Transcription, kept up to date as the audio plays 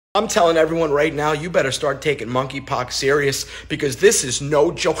I'm telling everyone right now, you better start taking monkeypox serious because this is no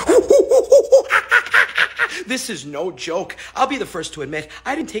joke. This is no joke. I'll be the first to admit,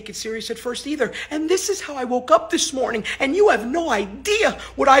 I didn't take it serious at first either. And this is how I woke up this morning. And you have no idea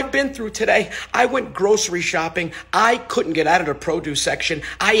what I've been through today. I went grocery shopping. I couldn't get out of the produce section.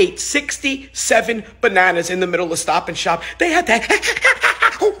 I ate 67 bananas in the middle of Stop and Shop. They had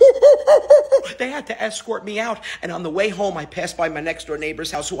to escort me out. And on the way home, I passed by my next door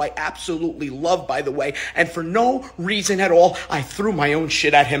neighbor's house, who I absolutely love, by the way. And for no reason at all, I threw my own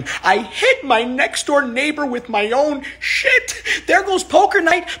shit at him. I hit my next door neighbor with my own shit. There goes poker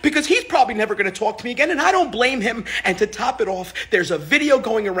night, because he's probably never going to talk to me again, and I don't blame him. And to top it off, there's a video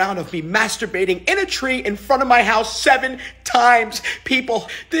going around of me masturbating in a tree in front of my house 7 times. People,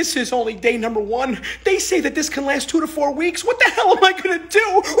 this is only day number 1. They say that this can last 2 to 4 weeks. What the hell am I going to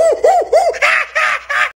do?